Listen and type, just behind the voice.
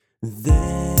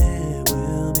There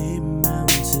will be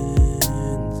mountains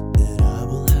that I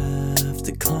will have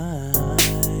to climb,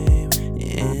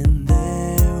 and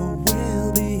there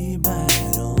will be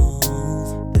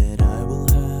battles that I will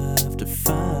have to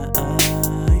fight.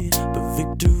 But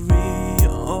victory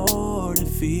or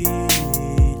defeat,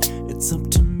 it's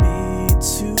up to me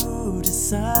to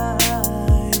decide.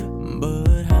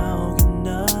 But how can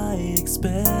I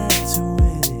expect to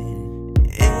win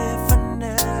if I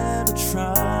never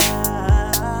try?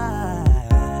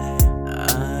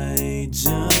 I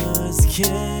just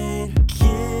can't